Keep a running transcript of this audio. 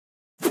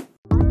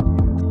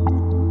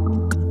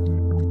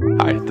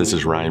Hi, this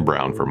is Ryan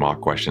Brown from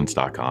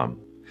mockquestions.com.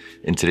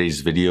 In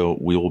today's video,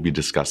 we will be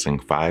discussing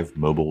 5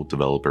 mobile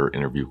developer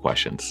interview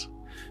questions.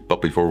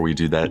 But before we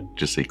do that,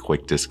 just a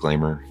quick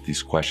disclaimer,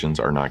 these questions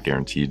are not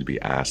guaranteed to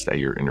be asked at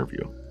your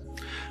interview.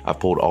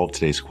 I've pulled all of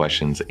today's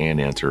questions and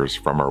answers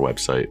from our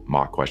website,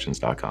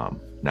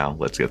 mockquestions.com. Now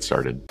let's get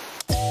started.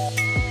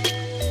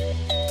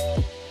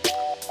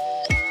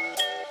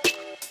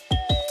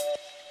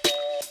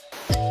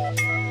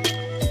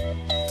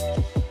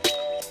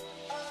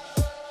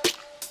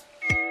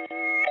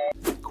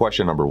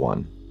 Question number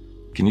 1.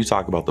 Can you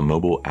talk about the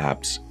mobile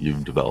apps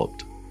you've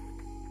developed?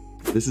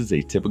 This is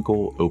a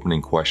typical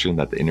opening question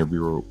that the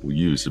interviewer will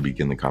use to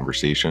begin the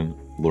conversation,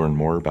 learn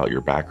more about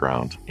your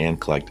background,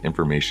 and collect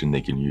information they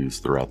can use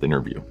throughout the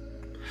interview.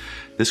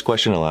 This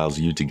question allows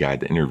you to guide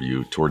the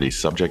interview toward a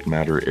subject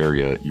matter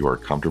area you are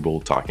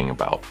comfortable talking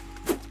about.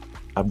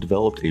 I've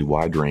developed a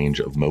wide range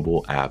of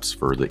mobile apps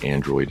for the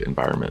Android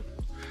environment.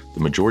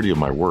 The majority of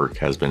my work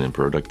has been in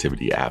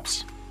productivity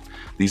apps.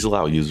 These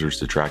allow users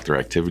to track their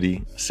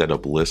activity, set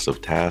up lists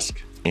of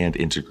tasks, and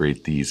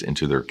integrate these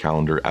into their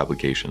calendar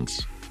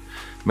applications.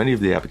 Many of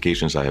the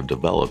applications I have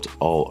developed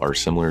all are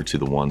similar to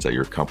the ones that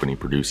your company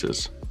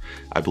produces.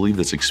 I believe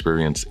this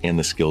experience and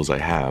the skills I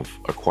have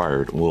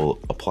acquired will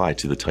apply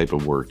to the type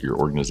of work your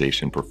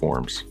organization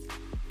performs.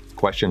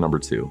 Question number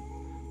 2.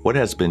 What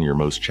has been your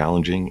most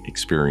challenging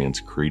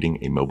experience creating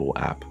a mobile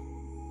app?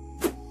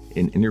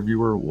 An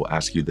interviewer will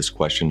ask you this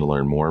question to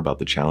learn more about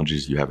the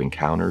challenges you have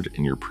encountered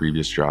in your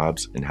previous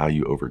jobs and how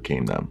you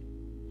overcame them.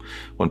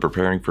 When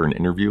preparing for an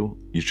interview,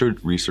 you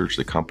should research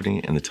the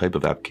company and the type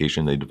of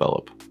application they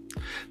develop.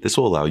 This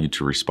will allow you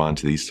to respond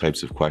to these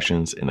types of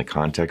questions in the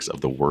context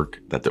of the work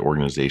that the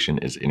organization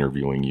is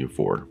interviewing you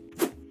for.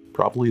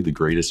 Probably the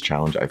greatest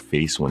challenge I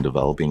face when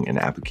developing an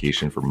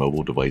application for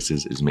mobile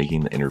devices is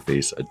making the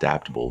interface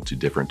adaptable to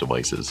different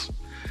devices.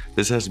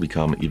 This has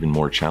become even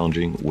more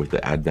challenging with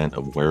the advent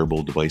of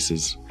wearable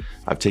devices.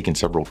 I've taken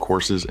several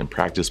courses and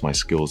practiced my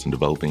skills in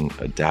developing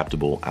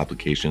adaptable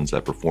applications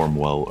that perform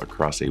well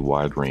across a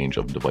wide range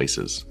of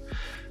devices.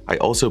 I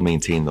also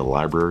maintain the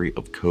library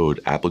of code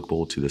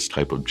applicable to this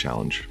type of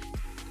challenge.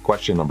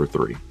 Question number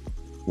 3.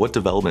 What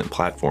development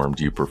platform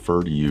do you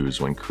prefer to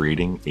use when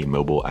creating a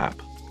mobile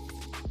app?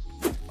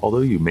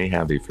 Although you may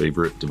have a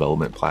favorite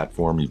development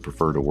platform you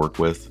prefer to work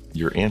with,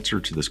 your answer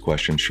to this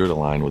question should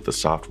align with the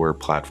software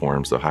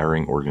platforms the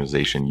hiring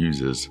organization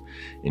uses,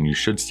 and you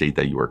should state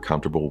that you are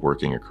comfortable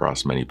working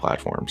across many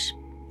platforms.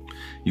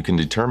 You can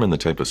determine the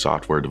type of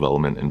software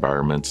development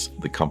environments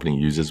the company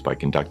uses by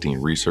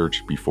conducting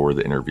research before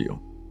the interview.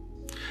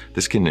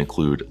 This can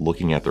include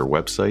looking at their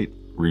website,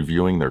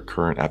 reviewing their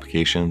current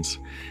applications,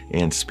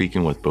 and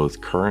speaking with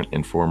both current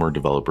and former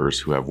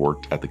developers who have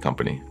worked at the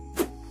company.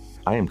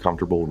 I am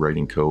comfortable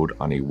writing code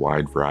on a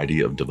wide variety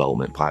of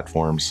development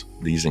platforms.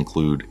 These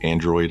include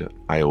Android,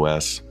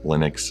 iOS,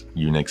 Linux,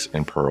 Unix,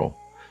 and Perl.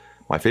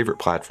 My favorite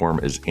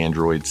platform is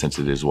Android since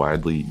it is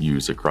widely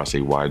used across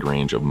a wide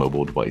range of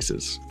mobile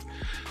devices.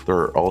 There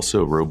are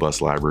also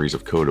robust libraries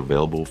of code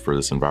available for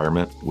this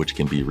environment, which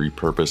can be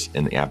repurposed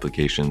in the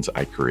applications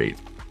I create.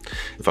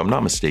 If I'm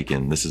not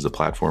mistaken, this is a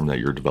platform that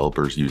your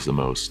developers use the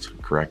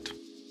most, correct?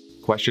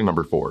 Question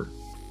number 4.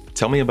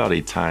 Tell me about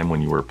a time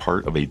when you were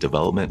part of a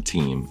development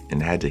team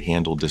and had to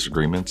handle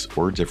disagreements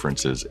or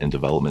differences in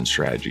development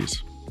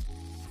strategies.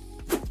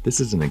 This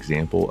is an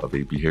example of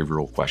a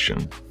behavioral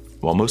question.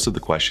 While most of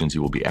the questions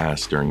you will be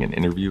asked during an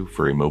interview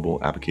for a mobile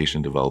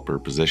application developer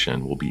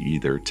position will be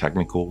either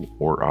technical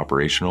or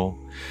operational,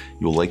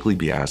 you will likely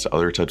be asked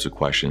other types of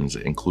questions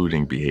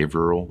including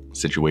behavioral,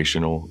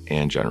 situational,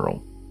 and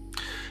general.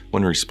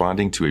 When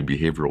responding to a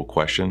behavioral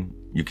question,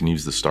 you can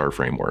use the STAR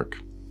framework.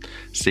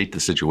 State the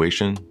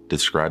situation,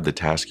 describe the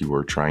task you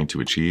were trying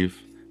to achieve,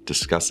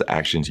 discuss the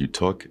actions you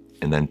took,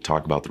 and then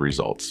talk about the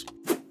results.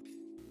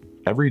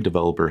 Every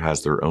developer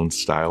has their own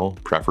style,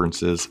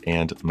 preferences,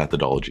 and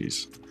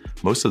methodologies.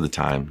 Most of the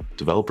time,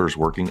 developers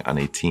working on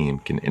a team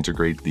can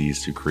integrate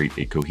these to create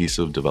a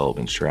cohesive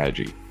development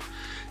strategy.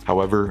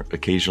 However,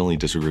 occasionally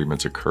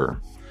disagreements occur.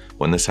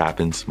 When this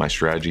happens, my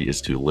strategy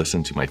is to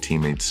listen to my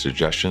teammates'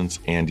 suggestions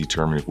and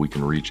determine if we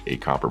can reach a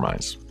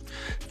compromise.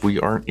 If we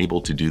aren't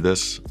able to do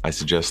this, I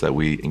suggest that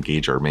we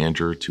engage our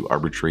manager to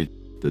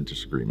arbitrate the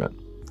disagreement.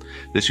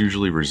 This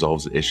usually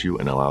resolves the issue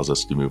and allows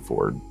us to move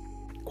forward.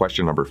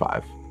 Question number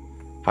 5.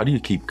 How do you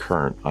keep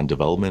current on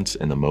developments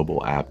in the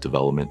mobile app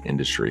development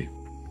industry?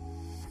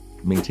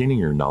 Maintaining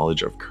your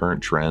knowledge of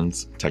current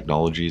trends,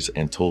 technologies,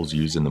 and tools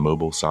used in the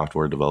mobile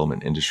software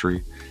development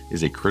industry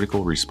is a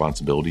critical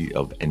responsibility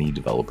of any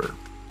developer.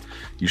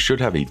 You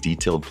should have a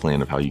detailed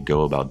plan of how you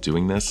go about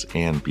doing this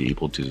and be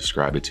able to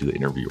describe it to the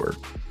interviewer.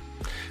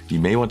 You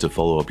may want to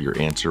follow up your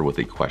answer with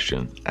a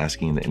question,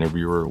 asking the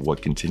interviewer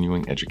what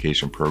continuing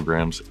education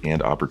programs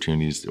and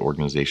opportunities the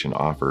organization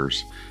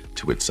offers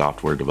to its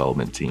software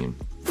development team.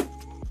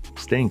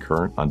 Staying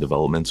current on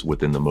developments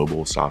within the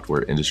mobile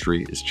software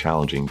industry is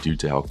challenging due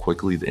to how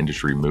quickly the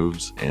industry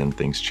moves and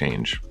things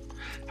change.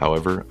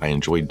 However, I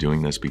enjoy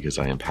doing this because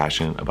I am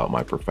passionate about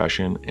my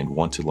profession and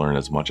want to learn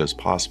as much as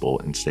possible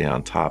and stay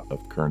on top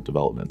of current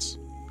developments.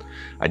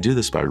 I do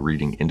this by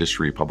reading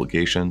industry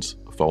publications,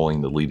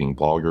 following the leading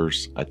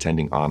bloggers,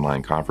 attending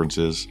online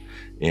conferences,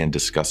 and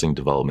discussing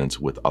developments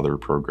with other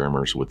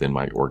programmers within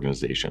my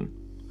organization.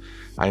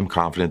 I am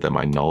confident that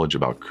my knowledge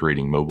about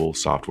creating mobile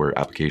software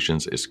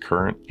applications is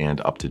current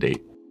and up to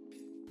date.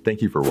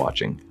 Thank you for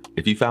watching.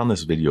 If you found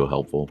this video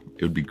helpful,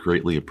 it would be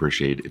greatly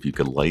appreciated if you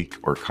could like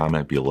or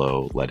comment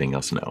below letting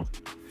us know.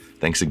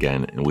 Thanks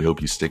again, and we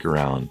hope you stick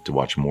around to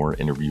watch more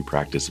interview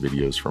practice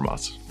videos from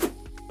us.